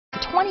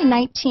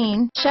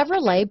2019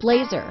 Chevrolet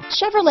Blazer.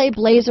 Chevrolet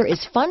Blazer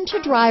is fun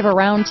to drive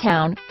around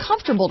town,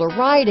 comfortable to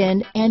ride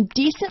in, and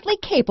decently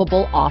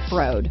capable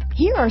off-road.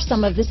 Here are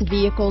some of this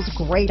vehicle's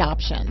great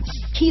options: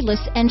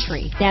 keyless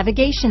entry,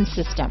 navigation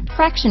system,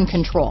 traction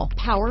control,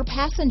 power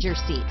passenger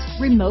seat,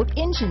 remote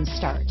engine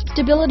start,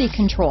 stability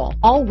control,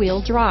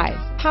 all-wheel drive,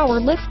 power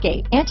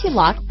liftgate,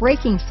 anti-lock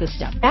braking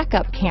system,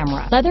 backup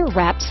camera,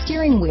 leather-wrapped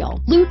steering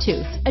wheel,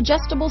 Bluetooth,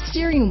 adjustable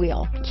steering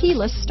wheel,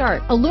 keyless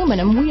start,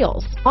 aluminum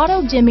wheels,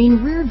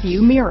 auto-dimming rear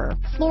view mirror,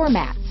 floor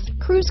mats,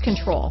 cruise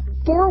control,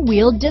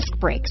 four-wheel disc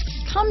brakes.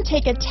 Come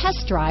take a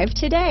test drive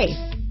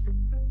today.